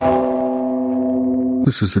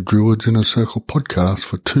This is the Druid's Inner Circle podcast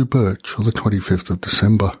for 2 Birch on the 25th of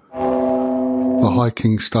December. The High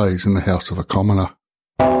King stays in the house of a commoner.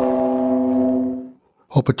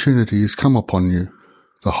 Opportunity has come upon you.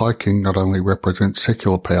 The High King not only represents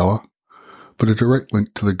secular power, but a direct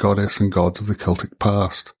link to the goddess and gods of the Celtic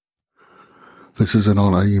past. This is an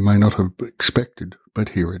honour you may not have expected, but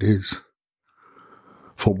here it is.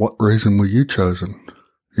 For what reason were you chosen?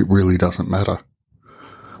 It really doesn't matter.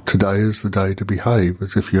 Today is the day to behave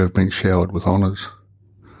as if you have been showered with honours.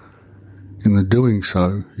 In the doing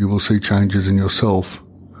so, you will see changes in yourself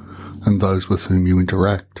and those with whom you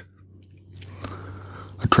interact.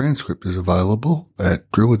 A transcript is available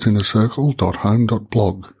at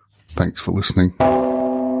druidsinnercircle.home.blog. Thanks for listening.